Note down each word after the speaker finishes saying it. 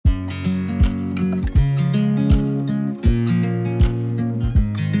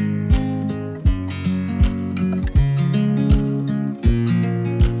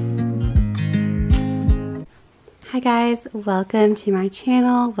guys, welcome to my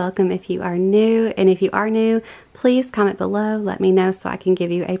channel. Welcome if you are new, and if you are new, please comment below, let me know so I can give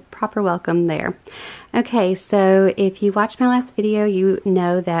you a proper welcome there. Okay, so if you watched my last video, you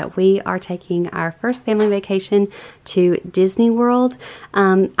know that we are taking our first family vacation to Disney World.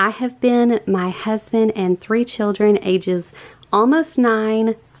 I have been, my husband and 3 children ages almost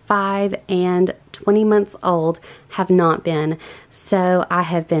 9, 5, and 20 months old have not been. So I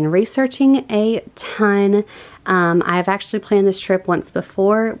have been researching a ton. I have actually planned this trip once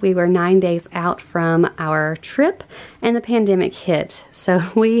before. We were 9 days out from our trip and the pandemic hit. So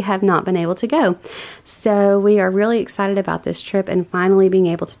we have not been able to go. So we are really excited about this trip and finally being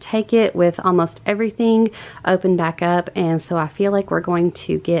able to take it with almost everything open back up. And so I feel like we're going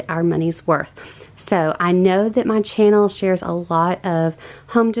to get our money's worth. So I know that my channel shares a lot of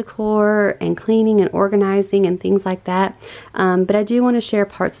home decor and cleaning and organizing and things like that. But I do want to share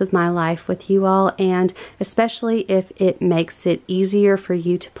parts of my life with you all, and especially if it makes it easier for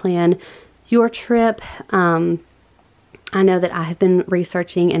you to plan your trip. I know that I have been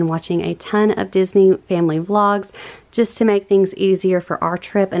researching and watching a ton of Disney family vlogs just to make things easier for our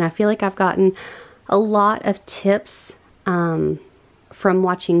trip, and I feel like I've gotten a lot of tips from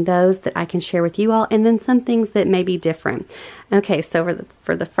watching those that I can share with you all, and then some things that may be different. Okay, so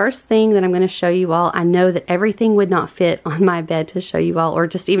for the first thing that I'm going to show you all, I know that everything would not fit on my bed to show you all, or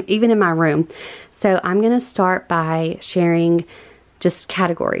just even in my room. So I'm going to start by sharing just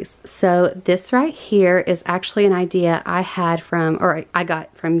categories. So this right here is actually an idea I had from, or I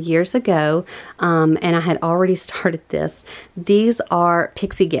got from years ago, and I had already started this. These are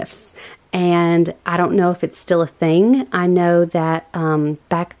pixie gifts. And I don't know if it's still a thing. I know that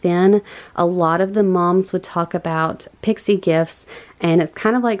back then, a lot of the moms would talk about pixie gifts, and it's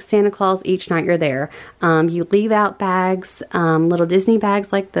kind of like Santa Claus each night you're there. You leave out bags, little Disney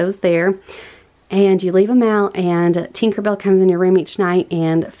bags like those there, and you leave them out, and Tinkerbell comes in your room each night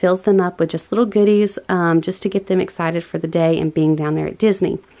and fills them up with just little goodies just to get them excited for the day and being down there at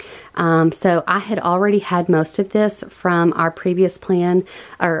Disney. So I had already had most of this from our previous plan,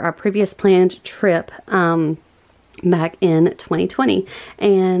 or our previous planned trip back in 2020.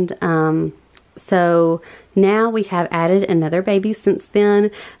 And so now we have added another baby since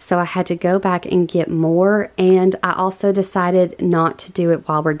then, so I had to go back and get more, and I also decided not to do it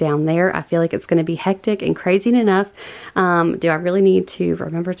while we're down there. I feel like it's going to be hectic and crazy enough. Do I really need to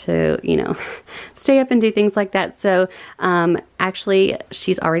remember to, you know, stay up and do things like that? So actually,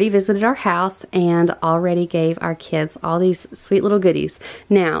 she's already visited our house and already gave our kids all these sweet little goodies.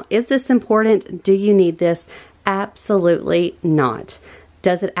 Now, is this important? Do you need this? Absolutely not.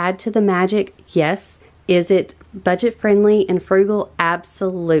 Does it add to the magic? Yes. Is it budget friendly and frugal?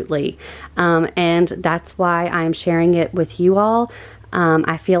 Absolutely. And that's why I'm sharing it with you all.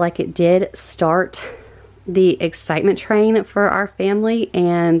 I feel like it did start the excitement train for our family,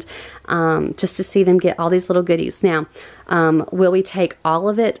 and just to see them get all these little goodies. Now, will we take all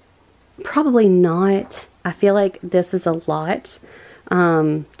of it? Probably not. I feel like this is a lot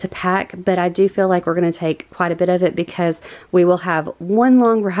to pack, but I do feel like we're going to take quite a bit of it because we will have one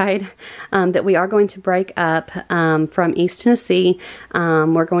long ride that we are going to break up from East Tennessee.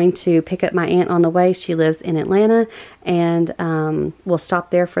 We're going to pick up my aunt on the way. She lives in Atlanta, and we'll stop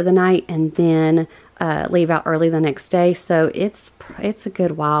there for the night and then leave out early the next day. So it's a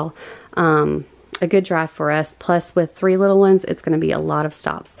good while, a good drive for us. Plus, with 3 little ones, it's going to be a lot of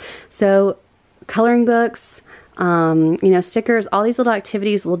stops. So coloring books, you know, stickers, all these little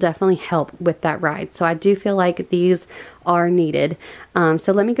activities will definitely help with that ride. So I do feel like these are needed.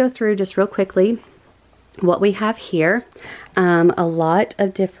 So let me go through just real quickly what we have here. A lot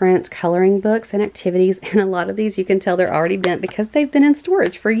of different coloring books and activities, and a lot of these you can tell they're already bent because they've been in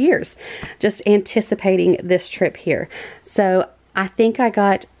storage for years, just anticipating this trip here. So I think I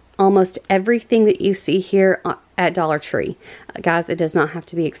got almost everything that you see here at Dollar Tree. Guys, it does not have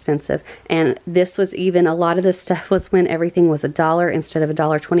to be expensive. And this was even, a lot of this stuff was when everything was $1 instead of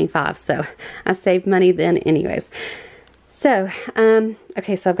 $1.25. So I saved money then anyways. So,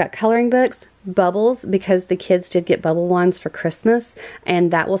 okay, so I've got coloring books, bubbles, because the kids did get bubble wands for Christmas,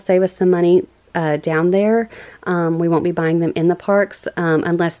 and that will save us some money down there. We won't be buying them in the parks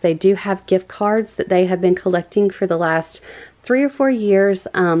unless they do have gift cards that they have been collecting for the last 3 or 4 years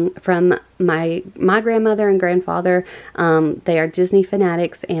from my grandmother and grandfather. They are Disney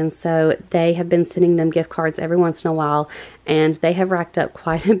fanatics, and so they have been sending them gift cards every once in a while, and they have racked up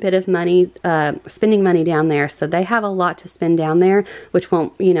quite a bit of money, spending money down there. So they have a lot to spend down there, which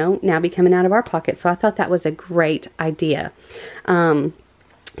won't, you know, now be coming out of our pocket. So I thought that was a great idea.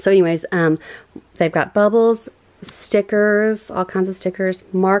 So anyways, they've got bubbles, stickers, all kinds of stickers,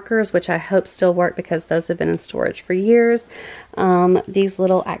 markers, which I hope still work because those have been in storage for years. These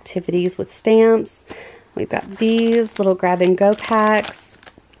little activities with stamps. We've got these little grab and go packs.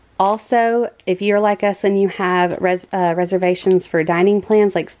 Also, if you're like us and you have reservations for dining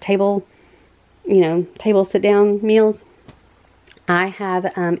plans, like table sit down meals, I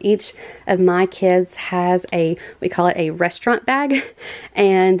have, each of my kids has we call it a restaurant bag,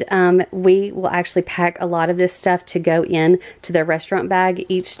 and we will actually pack a lot of this stuff to go in to their restaurant bag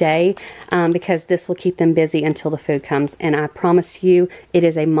each day, because this will keep them busy until the food comes. And I promise you, it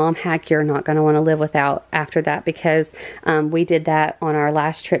is a mom hack you're not going to want to live without after that, because we did that on our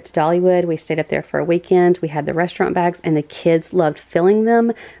last trip to Dollywood. We stayed up there for a weekend. We had the restaurant bags, and the kids loved filling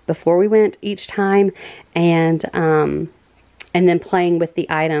them before we went each time, and then playing with the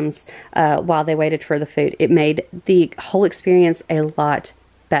items while they waited for the food. It made the whole experience a lot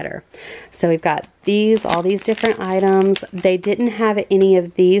better. So we've got all these different items. They didn't have any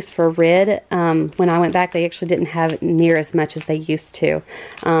of these for Rid. When I went back, they actually didn't have near as much as they used to.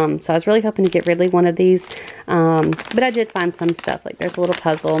 So I was really hoping to get Ridley one of these. But I did find some stuff, like there's a little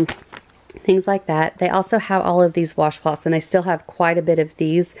puzzle, things like that. They also have all of these washcloths, and they still have quite a bit of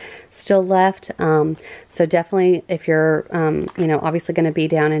these still left. So definitely, if you're, obviously going to be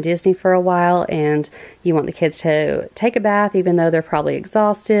down in Disney for a while and you want the kids to take a bath, even though they're probably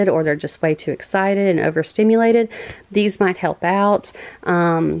exhausted or they're just way too excited and overstimulated, these might help out.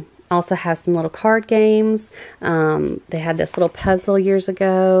 Also have some little card games. They had this little puzzle years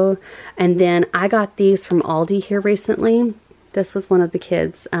ago. And then I got these from Aldi here recently. This was one of the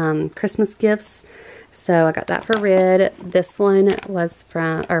kids' Christmas gifts. So I got that for Rid. This one was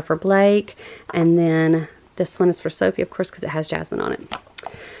for Blake. And then this one is for Sophie, of course, because it has Jasmine on it.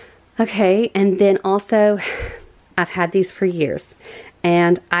 Okay, and then also, I've had these for years.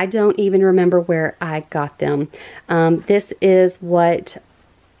 And I don't even remember where I got them. This is what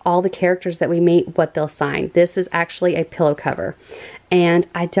all the characters that we meet, what they'll sign. This is actually a pillow cover. And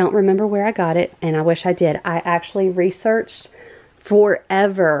I don't remember where I got it, and I wish I did. I actually researched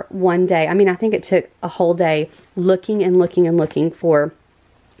forever one day. I mean, I think it took a whole day looking and looking and looking for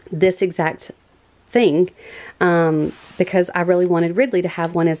this exact thing, because I really wanted Ridley to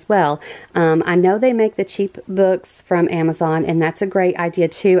have one as well. I know they make the cheap books from Amazon, and that's a great idea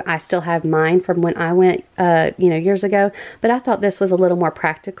too. I still have mine from when I went, years ago, but I thought this was a little more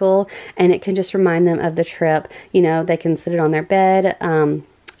practical, and it can just remind them of the trip. They can sit it on their bed,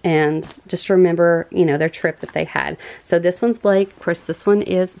 and just remember, their trip that they had. So this one's Blake. Of course, this one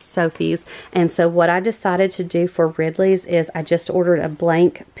is Sophie's. And so what I decided to do for Ridley's is I just ordered a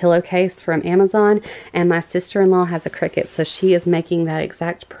blank pillowcase from Amazon, and my sister-in-law has a Cricut, so she is making that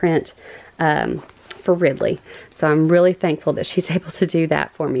exact print for Ridley. So I'm really thankful that she's able to do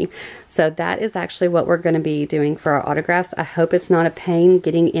that for me. So that is actually what we're going to be doing for our autographs. I hope it's not a pain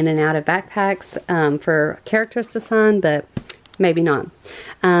getting in and out of backpacks for characters to sign, but maybe not.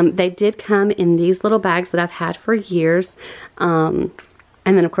 They did come in these little bags that I've had for years. And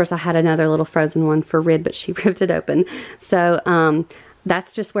then, of course, I had another little frozen one for Rid, but she ripped it open. So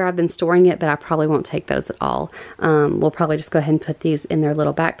that's just where I've been storing it, but I probably won't take those at all. We'll probably just go ahead and put these in their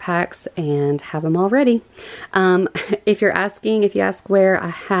little backpacks and have them all ready. If you ask where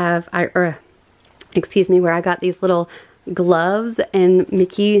where I got these little gloves and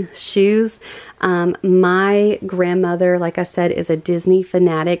Mickey shoes. My grandmother, like I said, is a Disney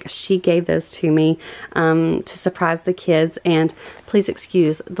fanatic. She gave those to me to surprise the kids. And please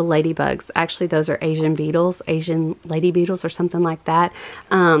excuse the ladybugs. Actually, those are Asian beetles, Asian lady beetles or something like that.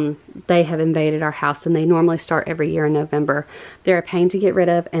 They have invaded our house, and they normally start every year in November. They're a pain to get rid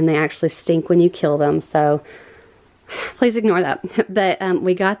of, and they actually stink when you kill them. So please ignore that. But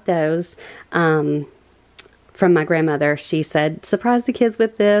we got those from my grandmother. She said, surprise the kids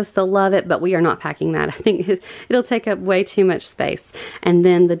with this, they'll love it, but we are not packing that. I think it'll take up way too much space. And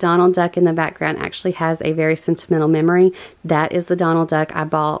then the Donald Duck in the background actually has a very sentimental memory. That is the Donald Duck I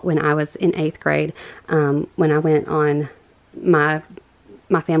bought when I was in 8th grade, when I went on my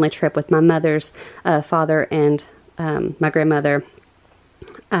family trip with my mother's father and my grandmother.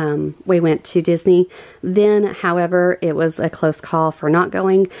 We went to Disney then. However, it was a close call for not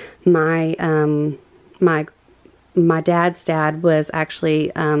going. My dad's dad was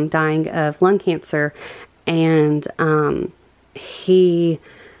actually dying of lung cancer, and he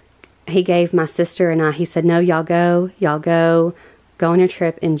gave my sister and I, he said, no, y'all go go on your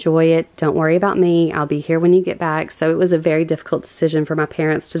trip, enjoy it, don't worry about me, I'll be here when you get back. So it was a very difficult decision for my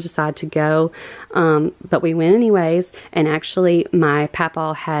parents to decide to go, but we went anyways. And actually my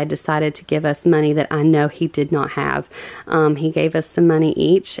papa had decided to give us money that I know he did not have. He gave us some money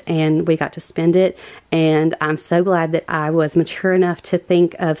each and we got to spend it, and I'm so glad that I was mature enough to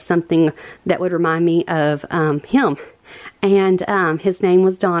think of something that would remind me of him. And his name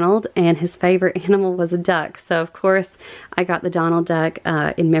was Donald, and his favorite animal was a duck. So of course I got the Donald duck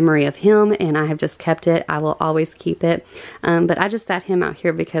in memory of him, and I have just kept it. I will always keep it. But I just sat him out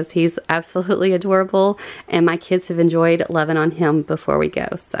here because he's absolutely adorable, and my kids have enjoyed loving on him before we go.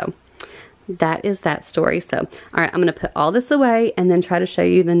 So that is that story. So all right, I'm going to put all this away and then try to show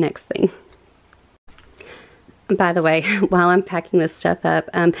you the next thing. By the way, while I'm packing this stuff up,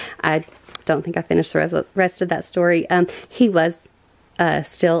 I don't think I finished the rest of that story. He was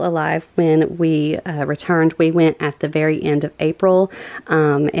still alive when we returned. We went at the very end of April,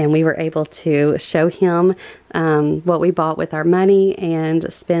 and we were able to show him what we bought with our money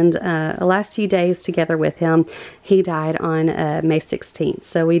and spend the last few days together with him. He died on May 16th,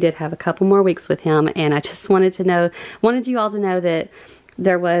 so we did have a couple more weeks with him, and I just wanted you all to know that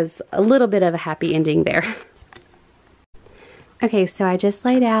there was a little bit of a happy ending there. Okay, so I just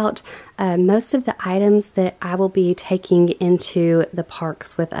laid out most of the items that I will be taking into the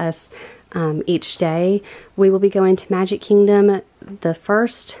parks with us each day. We will be going to Magic Kingdom the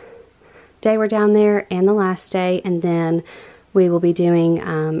first day we're down there and the last day, and then we will be doing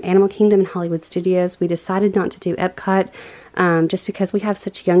Animal Kingdom and Hollywood Studios. We decided not to do Epcot just because we have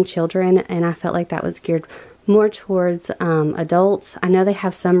such young children, and I felt like that was geared more towards adults. I know they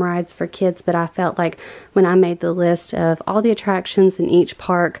have some rides for kids, but I felt like when I made the list of all the attractions in each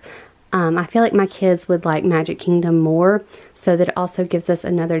park, I feel like my kids would like Magic Kingdom more, so that it also gives us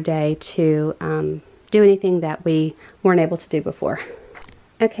another day to do anything that we weren't able to do before.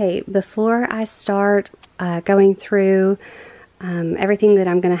 Okay, before I start going through everything that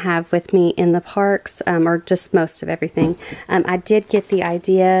I'm going to have with me in the parks, or just most of everything, I did get the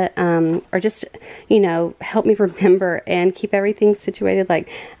idea, or just, you know, help me remember and keep everything situated, like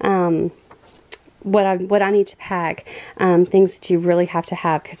what I need to pack, things that you really have to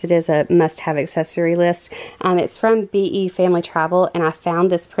have, because it is a must-have accessory list. It's from BE Family Travel, and I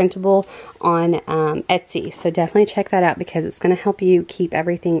found this printable on Etsy, so definitely check that out because it's going to help you keep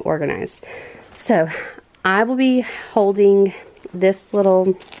everything organized. So I will be holding this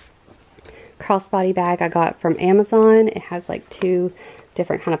little crossbody bag I got from Amazon. It has like 2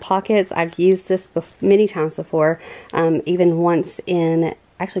 different kind of pockets. I've used this many times before, even once in,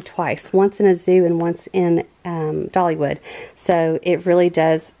 actually twice, once in a zoo and once in Dollywood. So it really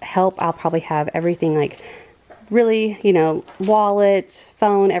does help. I'll probably have everything, like really, you know, wallet,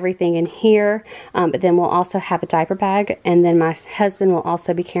 phone, everything in here. But then we'll also have a diaper bag, and then my husband will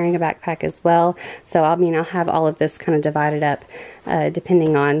also be carrying a backpack as well. So I mean, I'll have all of this kind of divided up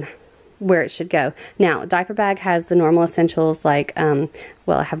depending on where it should go. Now, diaper bag has the normal essentials like, well,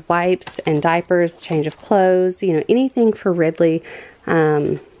 I have wipes and diapers, change of clothes, you know, anything for Ridley,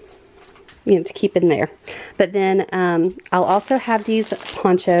 you know, to keep in there. But then I'll also have these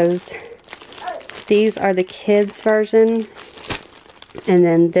ponchos. These are the kids version, and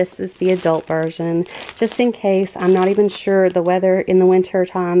then this is the adult version, just in case. I'm not even sure the weather in the winter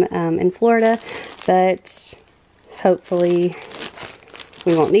time in Florida, but hopefully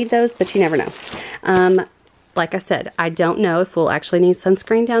we won't need those, but you never know. Like I said, I don't know if we'll actually need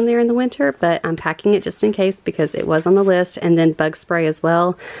sunscreen down there in the winter, but I'm packing it just in case because it was on the list, and then bug spray as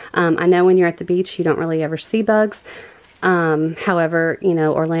well. I know when you're at the beach, you don't really ever see bugs. However, you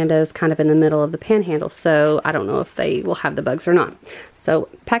know, Orlando's kind of in the middle of the panhandle, so I don't know if they will have the bugs or not. So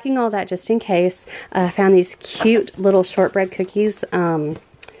packing all that just in case. I found these cute little shortbread cookies from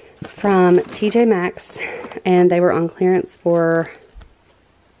TJ Maxx, and they were on clearance for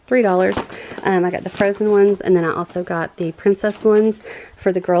 $3. I got the frozen ones, and then I also got the princess ones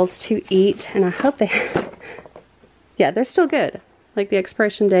for the girls to eat, and I hope they, yeah, they're still good. Like the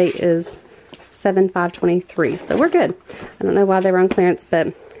expiration date is 7/5/23, so we're good. I don't know why they were on clearance,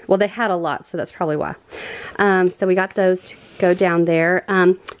 but, well, they had a lot, so that's probably why. So we got those to go down there.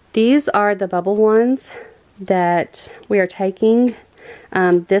 These are the bubble ones that we are taking.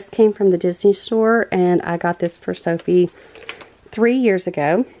 This came from the Disney store, and I got this for Sophie 3 years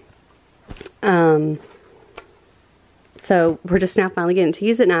ago. So we're just now finally getting to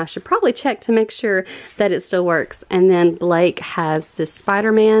use it, and I should probably check to make sure that it still works. And then Blake has this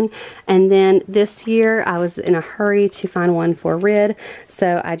Spider-Man, and then this year I was in a hurry to find one for Rid,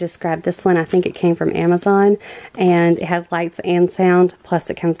 so I just grabbed this one. I think it came from Amazon, and it has lights and sound, plus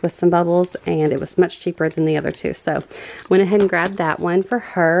it comes with some bubbles, and it was much cheaper than the other two. So went ahead and grabbed that one for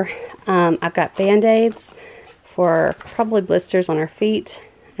her. I've got Band-Aids for probably blisters on her feet,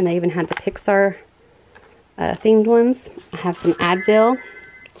 and they even had the Pixar themed ones. I have some Advil.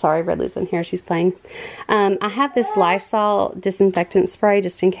 Sorry, Ridley's in here. She's playing. I have this Lysol disinfectant spray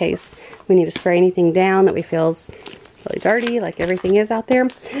just in case we need to spray anything down that we feel is really dirty, like everything is out there.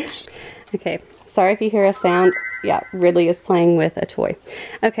 Okay, sorry if you hear a sound. Yeah, Ridley is playing with a toy.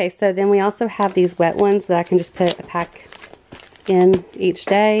 Okay, so then we also have these wet ones that I can just put a pack in each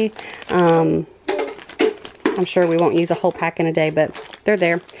day. I'm sure we won't use a whole pack in a day, but they're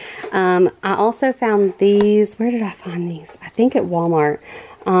there. I also found these. Where did I find these? I think at Walmart.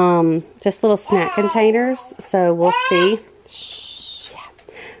 Just little snack containers. So we'll see.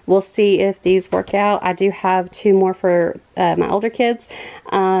 We'll see if these work out. I do have 2 more for my older kids,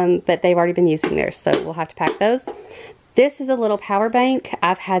 but they've already been using theirs, so we'll have to pack those. This is a little power bank.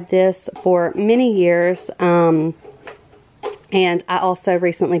 I've had this for many years. And I also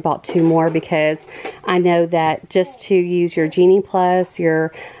recently bought 2 more because I know that just to use your Genie Plus,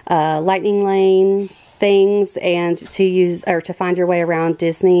 your Lightning Lane things, and to use or to find your way around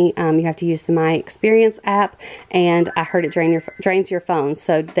Disney, you have to use the My Experience app. And I heard it drains your phone,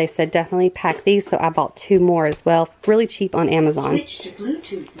 so they said definitely pack these. So I bought 2 more as well, really cheap on Amazon.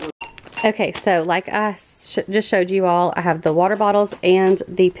 Okay, so like I just showed you all, I have the water bottles and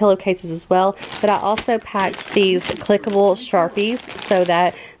the pillowcases as well, but I also packed these clickable Sharpies so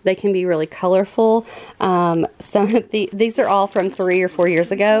that they can be really colorful. Some of these are all from 3 or 4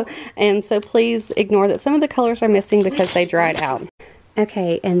 years ago, and so please ignore that some of the colors are missing because they dried out.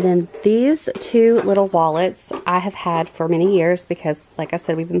 Okay, and then these 2 little wallets I have had for many years because, like I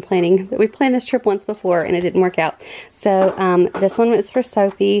said, we planned this trip once before and it didn't work out. So this one was for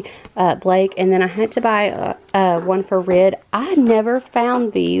Sophie, Blake, and then I had to buy one for Rid. I had never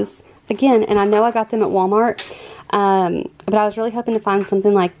found these again, and I know I got them at Walmart. But I was really hoping to find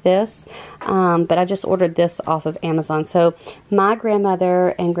something like this, but I just ordered this off of Amazon. So my grandmother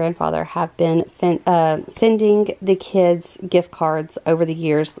and grandfather have been sending the kids gift cards over the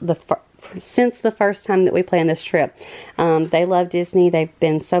years, since the first time that we planned this trip. They love Disney. They've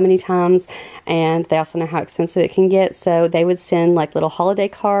been so many times, and they also know how expensive it can get. So they would send like little holiday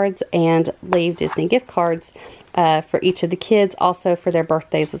cards and leave Disney gift cards for each of the kids, also for their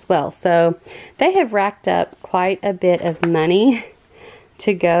birthdays as well. So they have racked up quite a bit of money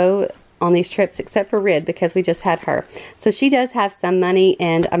to go on these trips, except for Rid, because we just had her. So she does have some money,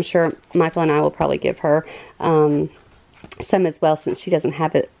 and I'm sure Michael and I will probably give her some as well, since she doesn't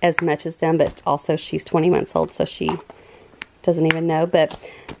have it as much as them, but also she's 20 months old, so she doesn't even know. But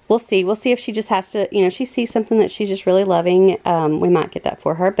we'll see. We'll see if she just has to, you know, she sees something that she's just really loving. We might get that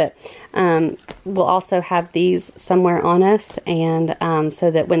for her, but we'll also have these somewhere on us, and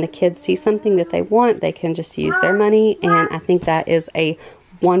so that when the kids see something that they want, they can just use their money. And I think that is a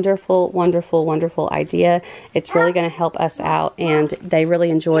wonderful, wonderful, wonderful idea. It's really going to help us out, and they really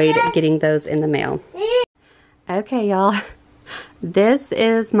enjoyed getting those in the mail. Okay, y'all, this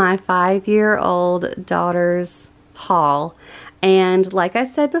is my 5-year-old daughter's haul, and like I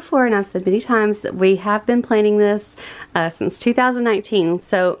said before, and I've said many times, we have been planning this since 2019.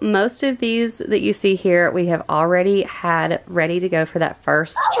 So most of these that you see here, we have already had ready to go for that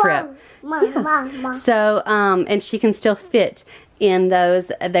first trip. Yeah. So, and she can still fit in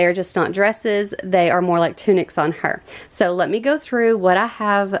those. They are just not dresses. They are more like tunics on her. So let me go through what I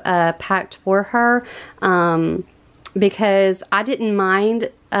have packed for her, because I didn't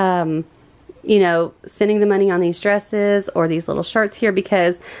mind, you know, spending the money on these dresses or these little shirts here,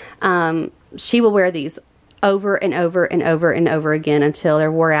 because she will wear these over and over and over and over again until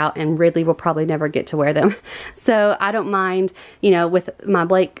they're wore out, and Ridley will probably never get to wear them. So I don't mind, you know, with my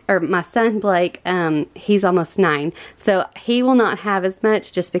son Blake, he's almost 9, so he will not have as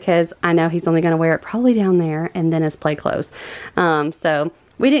much, just because I know he's only going to wear it probably down there and then his play clothes. So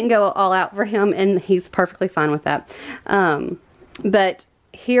we didn't go all out for him, and he's perfectly fine with that. But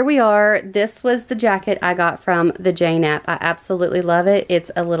here we are. This was the jacket I got from the Jane app. I absolutely love it.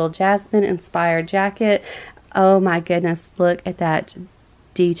 It's a little Jasmine inspired jacket. Oh my goodness, look at that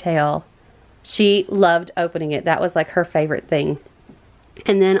detail. She loved opening it. That was like her favorite thing.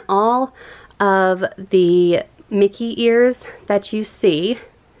 And then all of the Mickey ears that you see,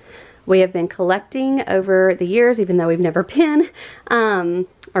 we have been collecting over the years, even though we've never been, or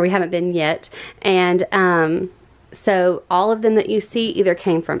we haven't been yet. And So all of them that you see either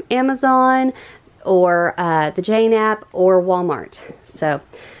came from Amazon or the Jane app or Walmart. So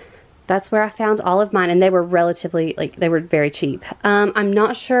that's where I found all of mine, and they were relatively, like, they were very cheap. I'm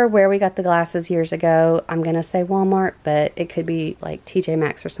not sure where we got the glasses years ago. I'm gonna say Walmart, but it could be like TJ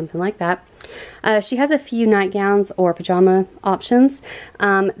Maxx or something like that. She has a few nightgowns or pajama options.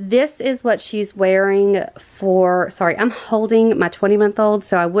 This is what she's wearing for, sorry, I'm holding my 20-month-old,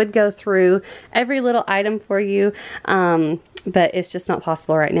 so I would go through every little item for you, but it's just not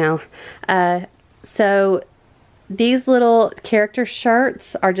possible right now. So these little character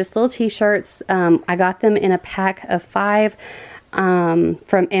shirts are just little t-shirts. I got them in a pack of 5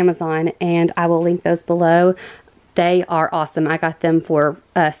 from Amazon, and I will link those below. They are awesome. I got them for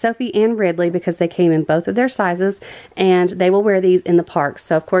Sophie and Ridley because they came in both of their sizes, and they will wear these in the parks.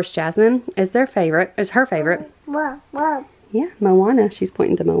 So of course Jasmine is her favorite. Yeah, Moana. She's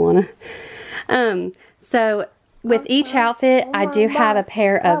pointing to Moana. So with each outfit, I do have a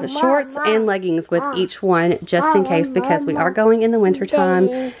pair of shorts and leggings with each one, just in case, because we are going in the winter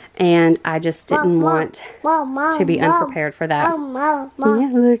time, and I just didn't want to be unprepared for that. Yeah,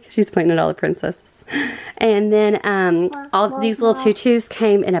 look, she's pointing at all the princesses. And then all these little tutus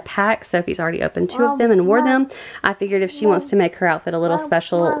came in a pack. Sophie's already opened 2 of them and wore them. I figured if she wants to make her outfit a little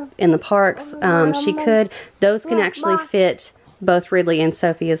special in the parks, she could. Those can actually fit both Ridley and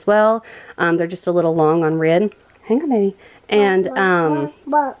Sophie as well. They're just a little long on Rid. Hang on, baby. And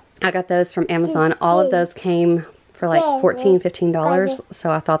I got those from Amazon. All of those came for like $14, $15,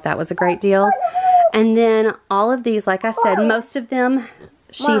 so I thought that was a great deal. And then all of these, like I said, most of them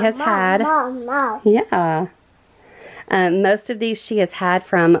she has had. Yeah. Most of these she has had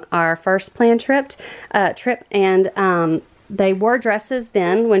from our first planned trip, and they wore dresses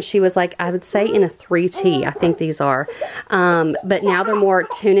then when she was, like, I would say in a 3T, I think these are. But now they're more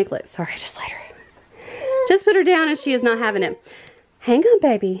tunic-less. Sorry, I just let her. Just put her down and she is not having it. Hang on,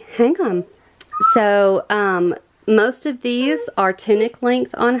 baby. Hang on. So, most of these are tunic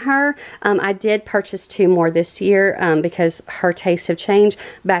length on her. I did purchase 2 more this year because her tastes have changed.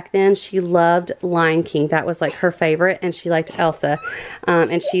 Back then, she loved Lion King. That was like her favorite, and she liked Elsa.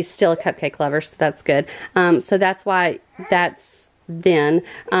 And she's still a cupcake lover, so that's good. So that's why that's then.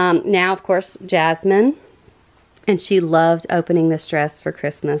 Now, of course, Jasmine. And she loved opening this dress for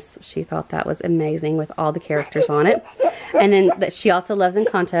Christmas. She thought that was amazing with all the characters on it. And then she also loves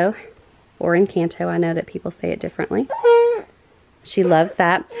Encanto. Or Encanto, I know that people say it differently. She loves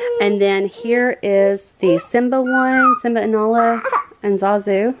that. And then here is the Simba one, Simba and Nala and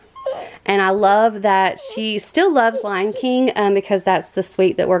Zazu. And I love that she still loves Lion King because that's the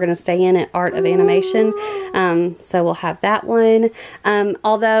suite that we're going to stay in at Art of Animation. So we'll have that one.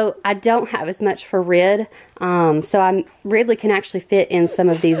 Although I don't have as much for Rid. So Ridley can actually fit in some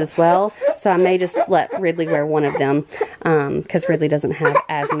of these as well. So I may just let Ridley wear one of them because Ridley doesn't have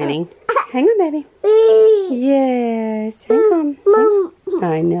as many. Hang on, baby. Yes, hang on.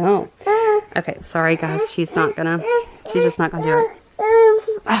 I know. Okay, sorry guys. She's just not gonna do it.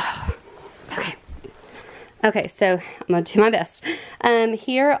 Okay. Okay, so I'm gonna do my best.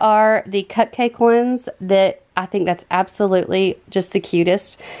 Here are the cupcake ones that I think that's absolutely just the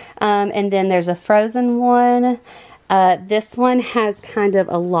cutest. And then there's a Frozen one. This one has kind of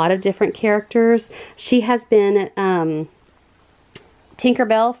a lot of different characters. She has been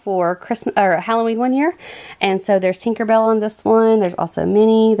Tinkerbell for Christmas or Halloween one year, and so there's Tinkerbell on this one. There's also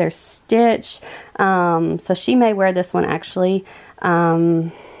Minnie. There's Stitch. So she may wear this one actually.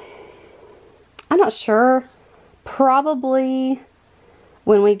 I'm not sure. Probably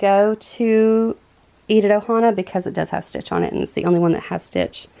when we go to Eat at Ohana, because it does have Stitch on it, and it's the only one that has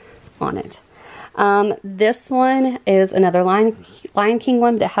Stitch on it. This one is another Lion King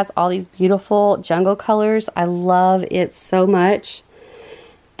one, but it has all these beautiful jungle colors. I love it so much.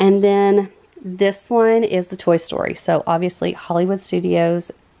 And then this one is the Toy Story. So obviously Hollywood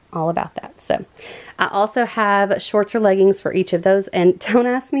Studios, all about that. So I also have shorts or leggings for each of those. And don't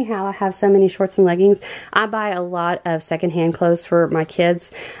ask me how I have so many shorts and leggings. I buy a lot of secondhand clothes for my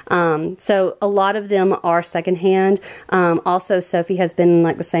kids. So a lot of them are secondhand. Also, Sophie has been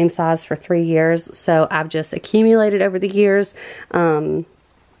like the same size for 3 years. So I've just accumulated over the years.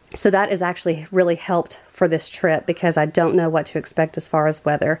 So that has actually really helped for this trip because I don't know what to expect as far as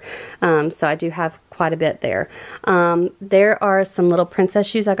weather. So I do have quite a bit there. There are some little princess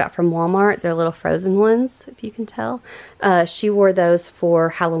shoes I got from Walmart. They're little Frozen ones, if you can tell. She wore those for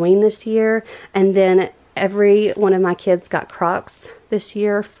Halloween this year. And then every one of my kids got Crocs this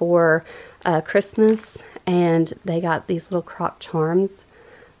year for Christmas. And they got these little Croc charms.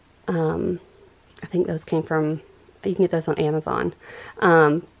 I think those came from You can get those on Amazon.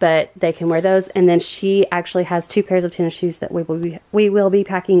 But they can wear those. And then she actually has 2 pairs of tennis shoes that we will be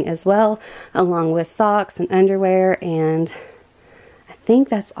packing as well, along with socks and underwear. And I think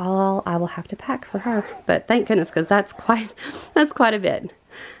that's all I will have to pack for her. But thank goodness, because that's quite a bit.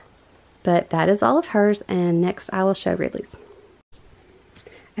 But that is all of hers. And next I will show Ridley's.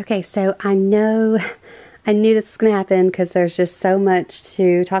 Okay, so I knew this was going to happen because there's just so much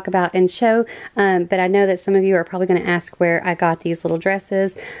to talk about and show, but I know that some of you are probably going to ask where I got these little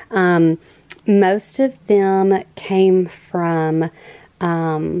dresses. Most of them came from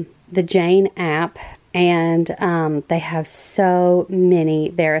the Jane app, and they have so many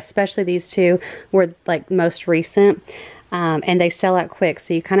there, especially these 2 were like most recent, and they sell out quick,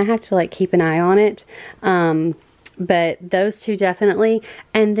 so you kind of have to like keep an eye on it. But those 2 definitely.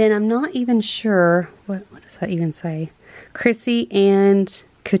 And then I'm not even sure, what does that even say? Chrissy and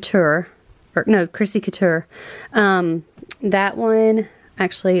Couture. Or no, Chrissy Couture. That one,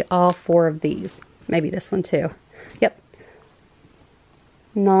 actually all 4 of these. Maybe this one too. Yep.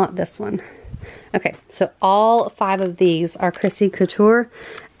 Not this one. Okay, so all 5 of these are Chrissy Couture.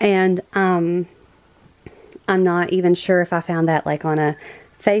 And I'm not even sure if I found that like on a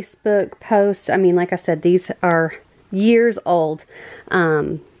Facebook post. I mean, like I said, these are years old,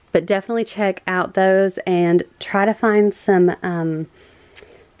 but definitely check out those and try to find some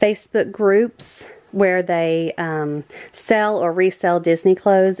Facebook groups where they sell or resell Disney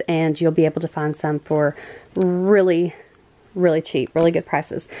clothes, and you'll be able to find some for really cheap, really good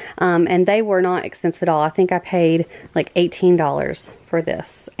prices. And they were not expensive at all. I think I paid like $18 for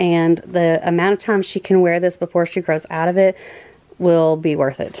this, and the amount of time she can wear this before she grows out of it will be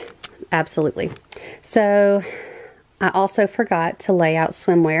worth it. Absolutely. So I also forgot to lay out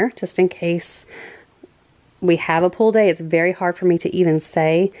swimwear just in case we have a pool day. It's very hard for me to even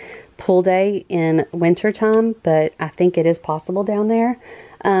say pool day in winter time, but I think it is possible down there.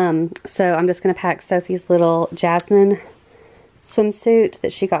 So I'm just going to pack Sophie's little Jasmine swimsuit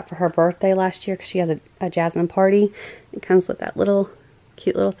that she got for her birthday last year because she has a Jasmine party. It comes with that little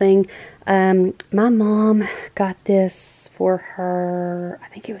cute little thing. My mom got this for her, I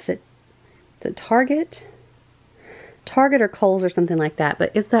think it was at the Target or Kohl's or something like that.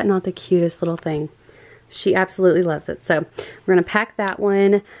 But is that not the cutest little thing? She absolutely loves it. So we're going to pack that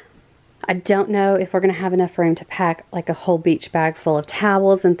one. I don't know if we're going to have enough room to pack like a whole beach bag full of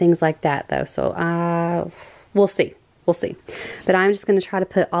towels and things like that though. So we'll see. We'll see. But I'm just going to try to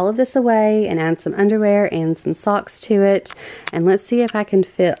put all of this away and add some underwear and some socks to it. And let's see if I can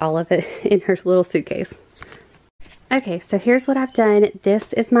fit all of it in her little suitcase. Okay, so here's what I've done.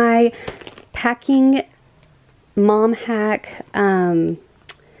 This is my packing mom hack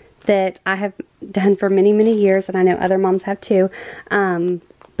that I have done for many years, and I know other moms have too.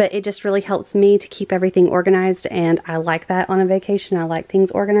 But it just really helps me to keep everything organized, and I like that on a vacation. I like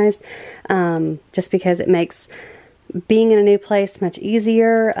things organized just because it makes being in a new place much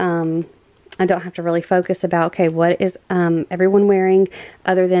easier. I don't have to really focus about, okay, what is everyone wearing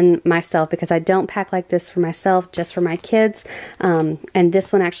other than myself, because I don't pack like this for myself, just for my kids. And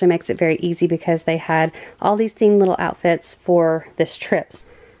this one actually makes it very easy because they had all these themed little outfits for this trip.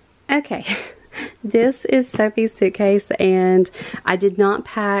 Okay, this is Sophie's suitcase, and I did not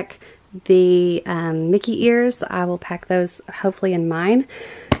pack the Mickey ears. I will pack those hopefully in mine,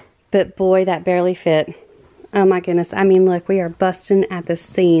 but boy, that barely fit. Oh my goodness. I mean, look, we are busting at the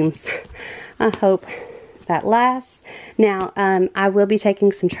seams. I hope that lasts. Now, I will be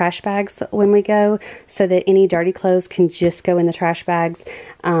taking some trash bags when we go so that any dirty clothes can just go in the trash bags.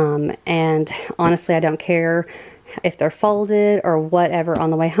 And honestly, I don't care if they're folded or whatever on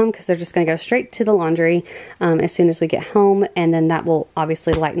the way home, because they're just going to go straight to the laundry as soon as we get home. And then that will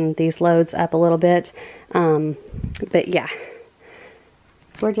obviously lighten these loads up a little bit. But yeah,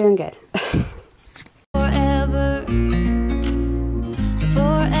 we're doing good.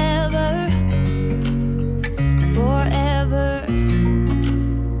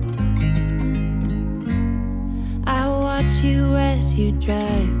 You as you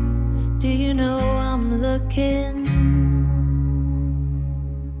drive, do you know I'm looking?